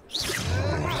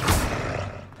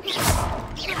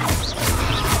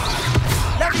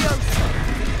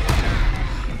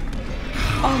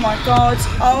 Oh my god,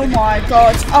 oh my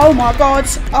god, oh my god,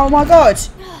 oh my god.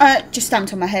 Just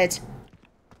stamped on my head.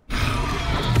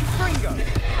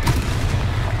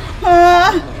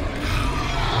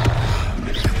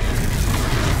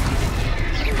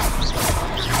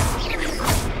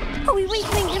 Are we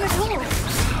weakening him at all?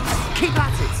 Keep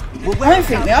at it. I don't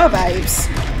think we are, babes.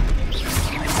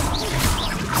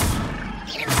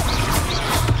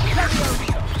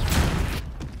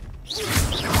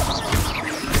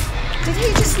 Did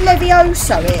he just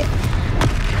Levioso it?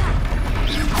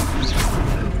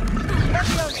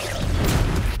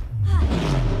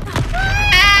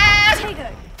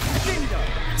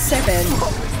 Seven.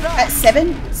 At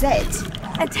 7? Z.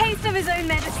 A taste of his own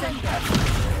medicine.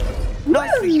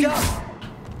 Nicely done.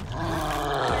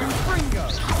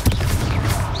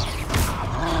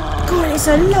 God, it's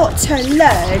a lot to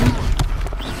learn.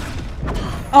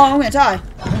 Oh, I'm gonna die.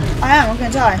 I'm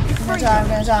gonna die. I'm gonna die, I'm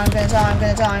gonna die, I'm gonna die, I'm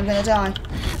gonna die, I'm gonna die.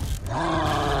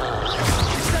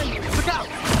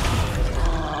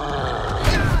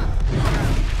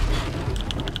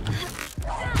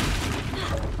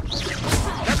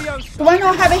 Do I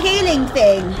not have a healing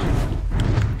thing?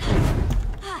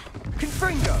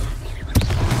 Confringo.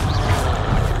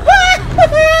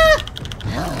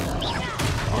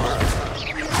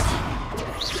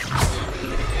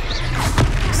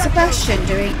 Sebastian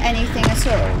doing anything at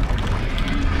all?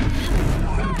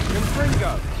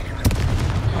 Confringo.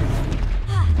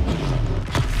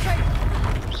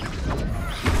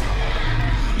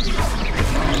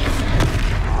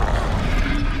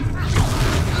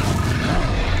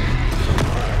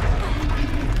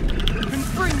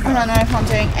 I don't know if I'm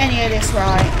doing any of this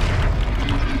right.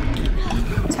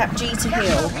 Tap G to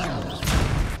heal.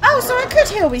 Oh, so I could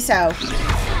heal myself.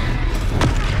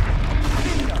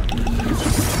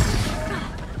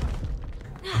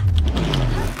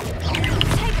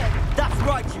 That's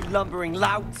right, you lumbering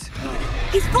lout.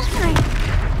 He's faltering.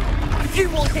 If you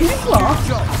want him, What?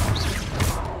 job.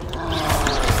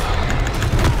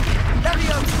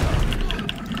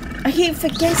 I keep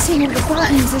forgetting all the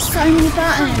buttons. There's so many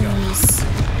buttons.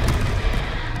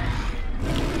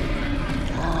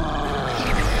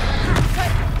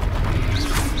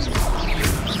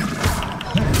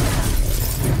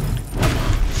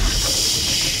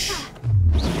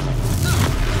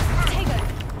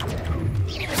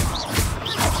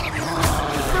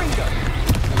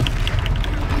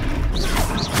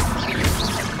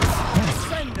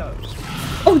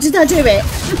 Oh, did I do it?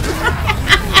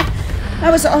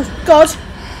 That was, oh god.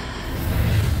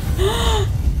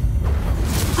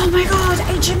 Oh my god,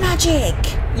 ancient magic.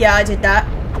 Yeah, I did that.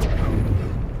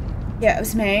 Yeah, it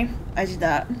was me. I did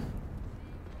that.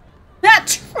 That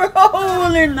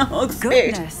troll in the Hogsmeade.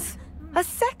 Goodness, a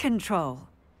second troll.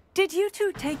 Did you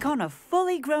two take on a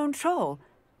fully grown troll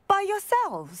by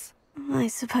yourselves? I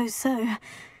suppose so.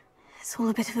 It's all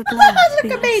a bit of a blur.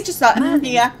 Look at me, just like,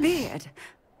 yeah. Beard.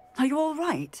 Are you all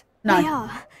right? No. We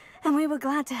are, and we were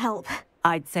glad to help.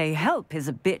 I'd say help is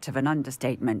a bit of an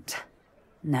understatement.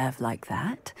 Nerve like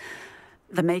that.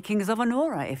 The makings of an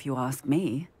aura, if you ask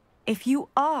me. If you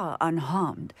are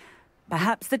unharmed,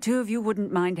 perhaps the two of you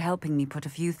wouldn't mind helping me put a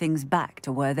few things back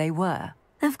to where they were.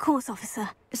 Of course,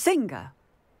 officer. Singer.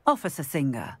 Officer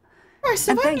Singer. Right,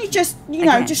 so why don't you just, you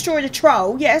know, destroy the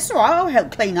troll? Yeah, it's alright, I'll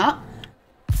help clean up.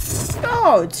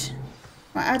 God.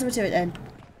 Right, how do I do it then?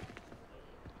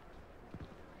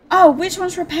 Oh, which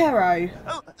one's Reparo?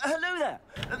 Oh, hello there.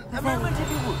 A moment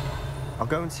if you would. I'll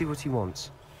go and see what he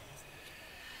wants.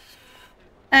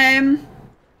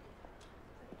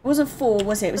 It wasn't 4,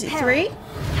 was it? Was it 3?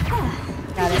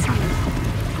 Got it.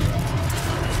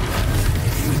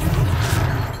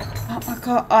 Oh my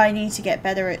god, I need to get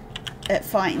better at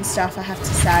fighting stuff, I have to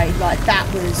say. Like, that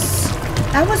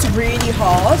was really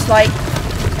hard. Like,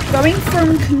 going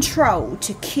from control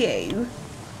to Q,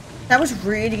 that was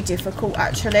really difficult,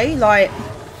 actually. Like,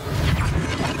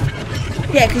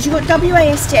 yeah, because you've got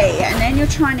WASD, and then you're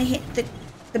trying to hit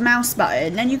the mouse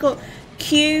button, then you've got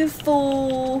Q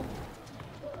for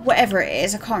whatever it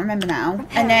is, I can't remember now,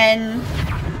 and then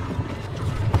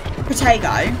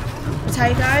Potato, is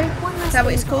that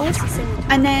what it's called?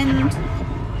 And then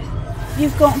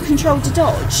you've got control to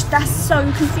dodge. That's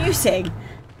so confusing.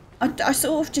 I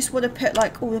sort of just want to put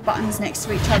like all the buttons next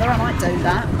to each other. I might do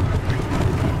that.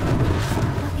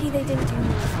 Lucky they didn't do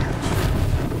more.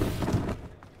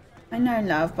 I know,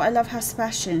 love, but I love how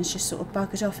Sebastian's just sort of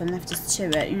buggered off and left us to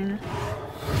it, you know.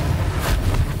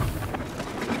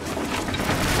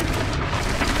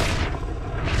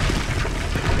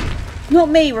 Not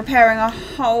me repairing a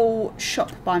whole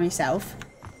shop by myself.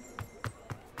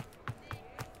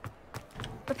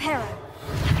 Reparo.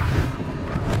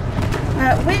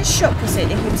 Which shop was it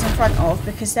that he was in front of?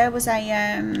 Because there was a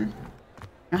Revelio.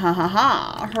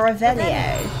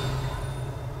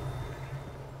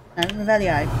 No,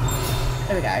 Revelio.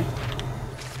 There we go.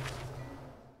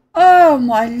 Oh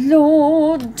my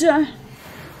lord!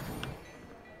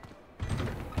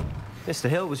 Mr.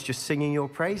 Hill was just singing your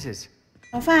praises.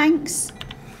 Oh, thanks.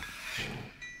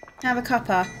 Have a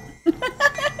cuppa.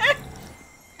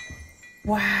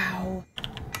 Wow.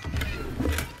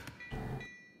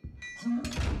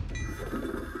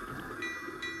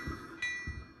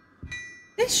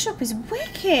 This shop is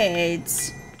wicked.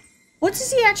 What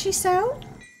does he actually sell?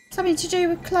 Something to do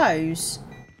with clothes.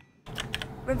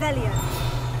 Revelio.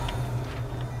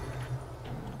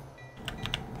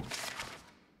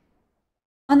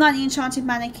 Online the enchanted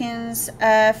mannequins,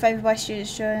 favoured by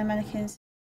students during mannequins.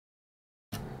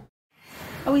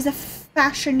 Oh, he's a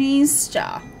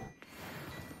fashionista.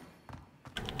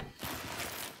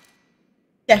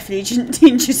 Definitely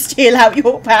didn't just steal out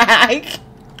your bag.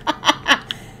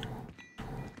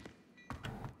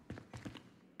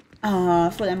 Oh, I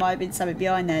thought there might have been something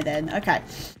behind there then. Okay.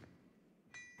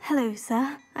 Hello,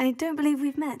 sir. I don't believe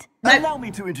we've met. Nope. Allow me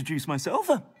to introduce myself,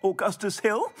 Augustus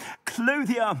Hill,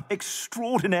 clothier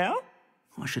extraordinaire.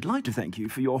 I should like to thank you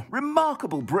for your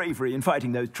remarkable bravery in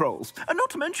fighting those trolls, and not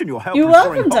to mention your help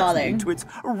restoring Hogsmeade to its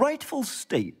rightful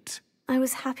state. I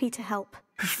was happy to help.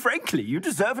 Frankly, you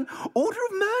deserve an Order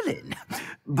of Merlin.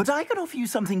 But I can offer you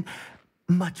something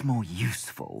much more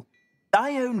useful.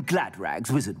 I own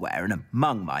Gladrags Wizardwear, and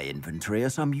among my inventory are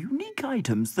some unique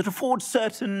items that afford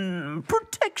certain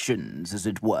protections, as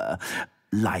it were.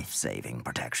 Life-saving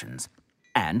protections.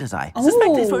 And as I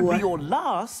suspect this won't be your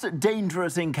last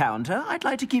dangerous encounter, I'd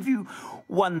like to give you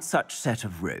one such set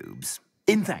of robes,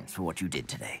 in thanks for what you did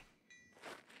today.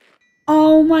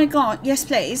 Oh my god, yes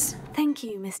please. Thank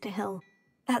you, Mr. Hill.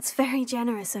 That's very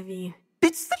generous of you.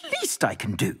 It's the least I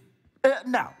can do.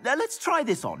 Now, let's try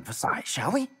this on for size,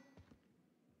 shall we?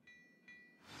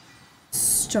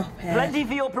 Stop it. Plenty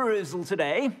for your perusal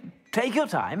today. Take your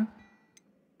time.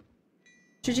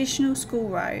 Traditional school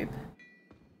robe.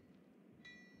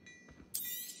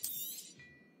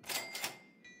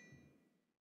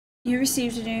 You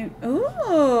received a new...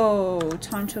 Ooh,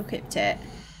 time to equip it.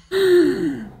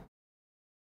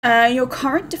 Your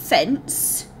current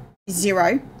defense is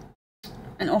 0.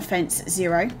 And offense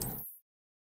 0.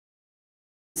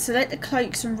 Select the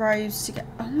cloaks and robes to get...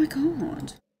 Oh my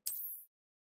god.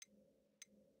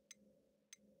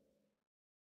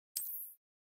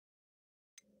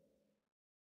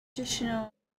 Additional.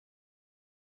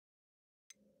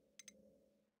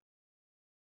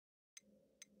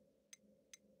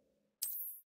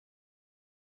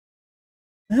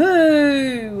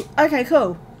 Ooh. Okay,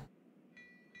 cool.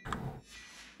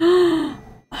 Oh,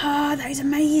 that is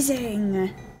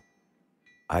amazing.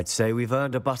 I'd say we've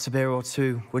earned a butterbeer or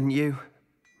two, wouldn't you?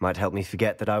 Might help me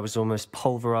forget that I was almost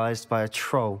pulverized by a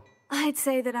troll. I'd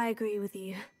say that I agree with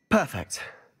you. Perfect.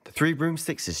 The Three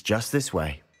Broomsticks is just this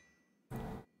way.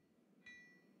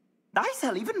 I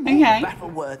sell even more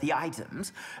battle-worthy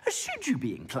items. Should you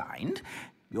be inclined,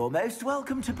 you're most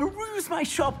welcome to peruse my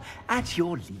shop at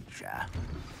your leisure.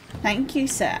 Thank you,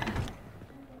 sir.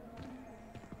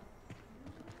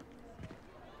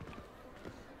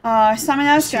 Oh, someone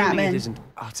else Assuming grabbing. it isn't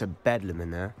utter bedlam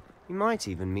in there, you might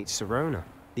even meet Sirona,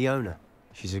 the owner.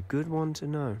 She's a good one to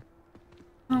know.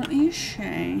 Oh, is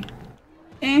she?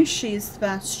 Is she,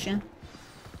 Sebastian?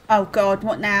 Oh God,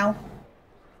 what now?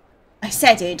 I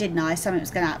said it, didn't I? Something was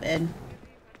going to happen.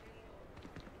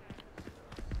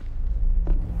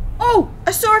 Oh,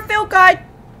 I saw a field guide.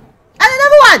 And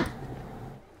another one!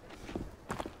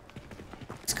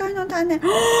 What's going on down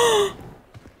there?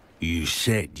 You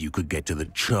said you could get to the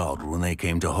child when they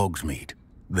came to Hogsmeade.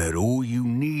 That all you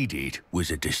needed was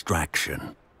a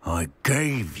distraction. I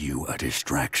gave you a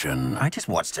distraction. I just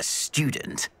watched a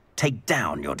student take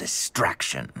down your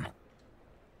distraction.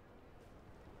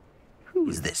 Who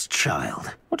is this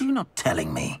child? What are you not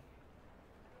telling me?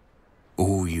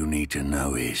 All you need to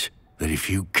know is that if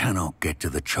you cannot get to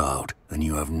the child, then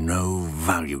you have no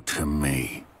value to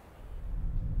me.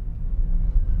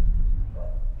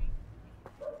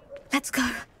 Let's go.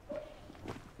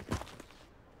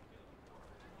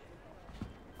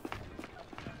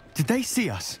 Did they see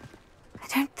us? I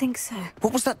don't think so.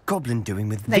 What was that goblin doing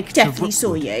with They Victor definitely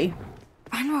saw Rookwood? you.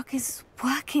 Ranrok is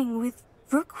working with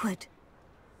Rookwood.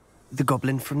 The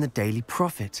goblin from the Daily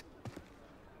Prophet.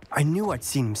 I knew I'd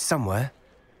seen him somewhere.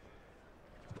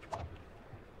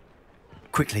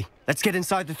 Quickly, let's get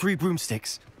inside the Three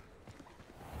Broomsticks.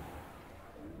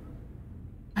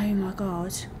 Oh my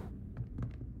God.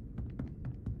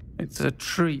 It's a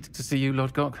treat to see you,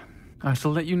 Lord Gok. I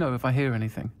shall let you know if I hear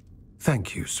anything.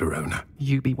 Thank you, Sirona.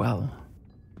 You be well.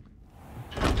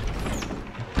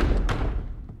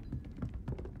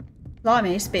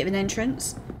 Blimey, it's a bit of an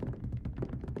entrance.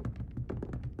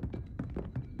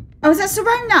 Oh, is that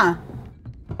Sirona?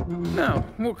 Now,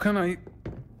 what can I...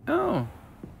 Oh,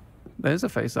 there's a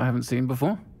face I haven't seen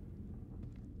before.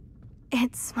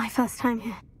 It's my first time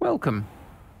here. Welcome.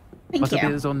 Thank you.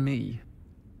 Butterbeer's on me.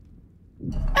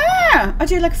 Ah, I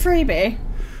do like a freebie.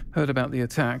 Heard about the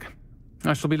attack.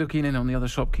 I shall be looking in on the other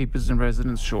shopkeepers and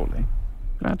residents shortly.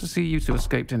 Glad to see you two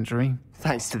escaped injury.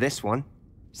 Thanks to this one.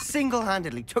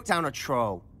 Single-handedly took down a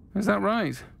troll. Is that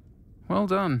right? Well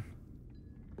done.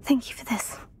 Thank you for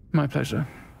this. My pleasure.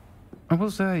 I will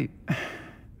say,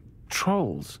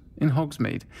 trolls in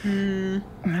Hogsmeade.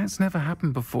 That's never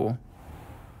happened before.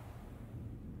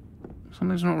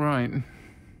 Something's not right.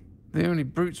 The only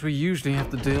brutes we usually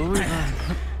have to deal with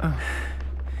are...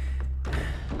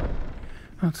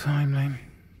 How timely.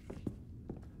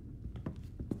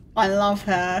 I love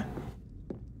her.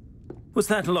 Was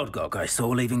that Lodgok I saw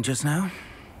leaving just now?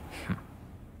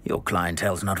 Your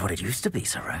clientele's not what it used to be,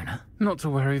 Sirona. Not to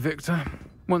worry, Victor.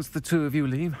 Once the two of you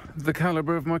leave, the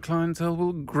caliber of my clientele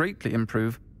will greatly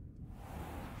improve.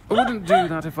 I wouldn't do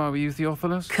that if I were you,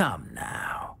 Theophilus. Come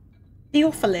now.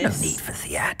 Theophilus? No need for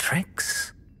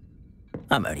theatrics.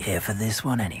 I'm only here for this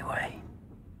one anyway.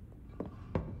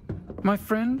 My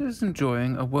friend is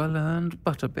enjoying a well-earned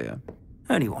butterbeer.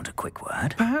 Only want a quick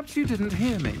word. Perhaps you didn't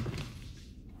hear me.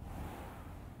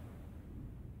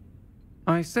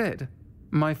 I said,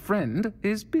 my friend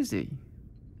is busy.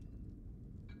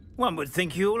 One would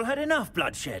think you all had enough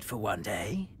bloodshed for one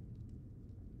day.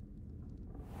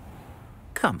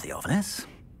 Come, Theophilus.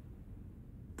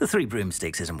 The Three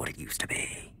Broomsticks isn't what it used to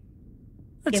be.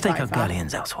 Let's take our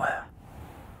galleons elsewhere.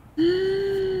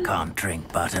 Can't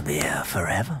drink butterbeer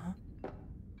forever.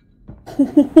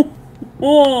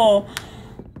 Oh.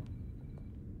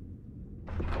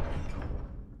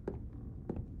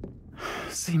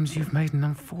 Seems you've made an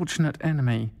unfortunate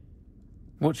enemy.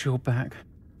 Watch your back.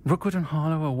 Rookwood and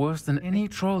Harlow are worse than any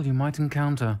troll you might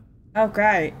encounter. Oh,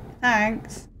 great.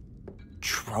 Thanks.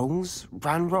 Trolls?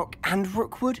 Ranrok and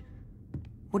Rookwood?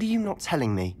 What are you not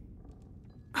telling me?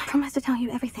 I promise to tell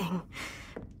you everything.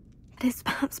 But it's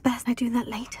perhaps best I do that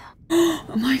later.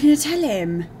 Am I going to tell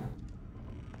him?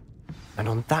 And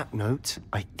on that note,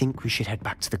 I think we should head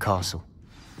back to the castle.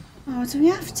 Oh, do we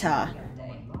have to?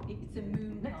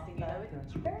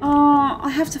 Oh, I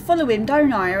have to follow him,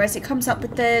 don't I? Or as it comes up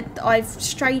with the... I've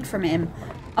strayed from him.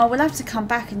 Oh, we'll have to come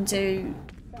back and do...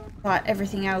 like,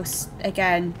 everything else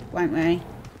again, won't we?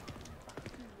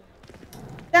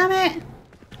 Damn it!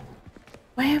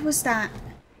 Where was that?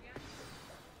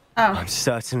 I'm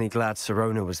certainly glad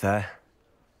Sirona was there.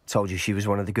 Told you she was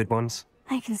one of the good ones.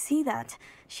 I can see that.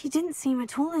 She didn't seem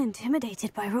at all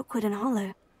intimidated by Rookwood and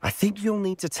Hollow. I think you'll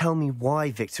need to tell me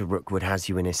why Victor Rookwood has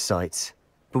you in his sights.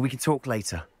 But we can talk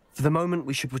later. For the moment,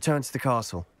 we should return to the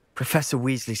castle. Professor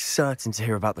Weasley's certain to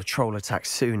hear about the troll attack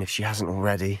soon if she hasn't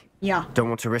already. Yeah. Don't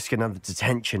want to risk another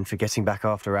detention for getting back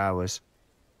after hours.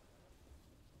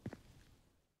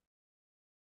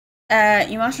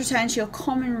 You must return to your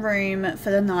common room for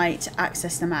the night to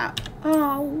access the map.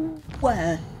 Oh,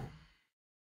 where?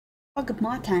 Fuck up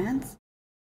my plans.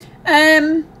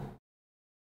 Right,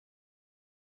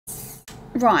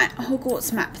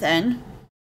 Hogwarts map then.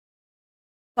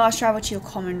 Fast travel to your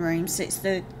common room. So it's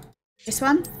this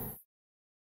one?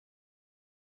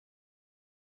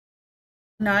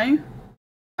 No?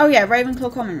 Oh yeah,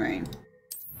 Ravenclaw common room.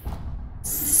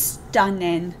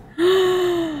 Stunning.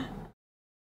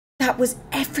 That was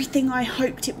everything I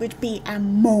hoped it would be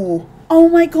and more. Oh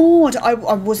my god, I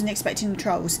wasn't expecting the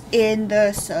trolls in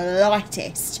the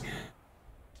slightest.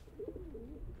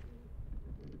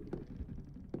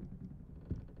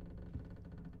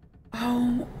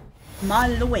 Oh my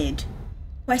lord.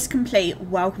 Quest complete,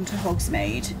 welcome to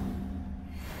Hogsmeade.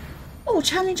 Oh,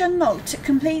 challenge unlocked,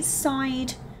 complete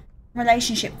side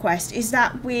relationship quest. Is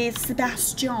that with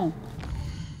Sebastian?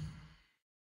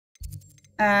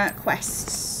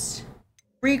 Quests.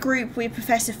 Regroup with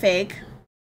Professor Fig.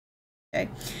 Okay.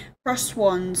 Frost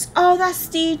Wands. Oh, that's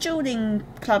the Dueling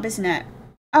Club, isn't it?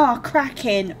 Oh,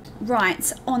 cracking.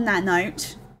 Right, on that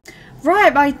note.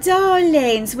 Right, my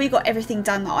darlings, we got everything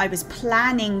done that I was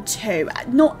planning to.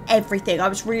 Not everything. I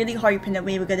was really hoping that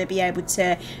we were going to be able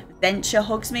to venture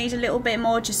Hogsmeade a little bit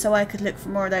more, just so I could look for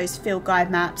more of those field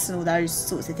guide maps and all those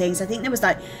sorts of things. I think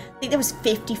there was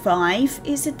 55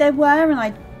 is that there were, and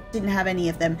I didn't have any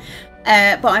of them.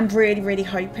 But I'm really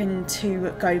hoping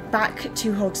to go back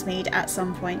to Hogsmeade at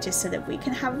some point, just so that we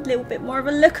can have a little bit more of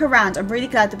a look around. I'm really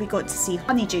glad that we got to see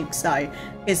Honeydukes though,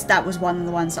 because that was one of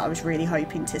the ones that I was really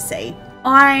hoping to see.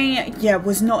 I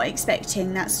was not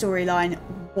expecting that storyline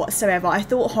whatsoever. I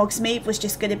thought Hogsmeade was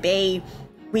just going to be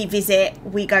we visit,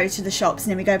 we go to the shops,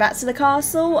 and then we go back to the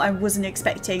castle. I wasn't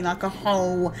expecting like a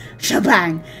whole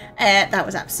shebang. That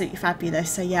was absolutely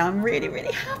fabulous. So yeah, I'm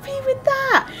really happy with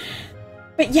that.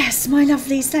 But yes, my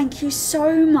lovelies, thank you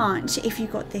so much if you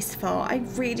got this far. I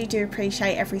really do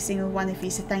appreciate every single one of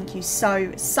you, so thank you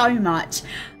so much.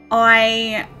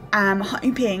 I am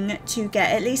hoping to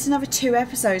get at least another 2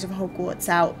 episodes of Hogwarts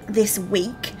out this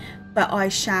week, but I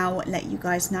shall let you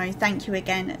guys know. Thank you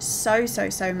again so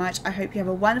much. I hope you have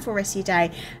a wonderful rest of your day,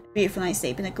 a beautiful night's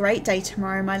sleep, and a great day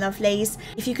tomorrow, my lovelies.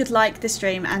 If you could like the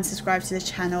stream and subscribe to the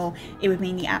channel, it would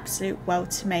mean the absolute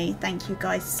world to me. Thank you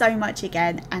guys so much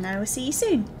again, and I will see you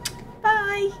soon.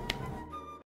 Bye.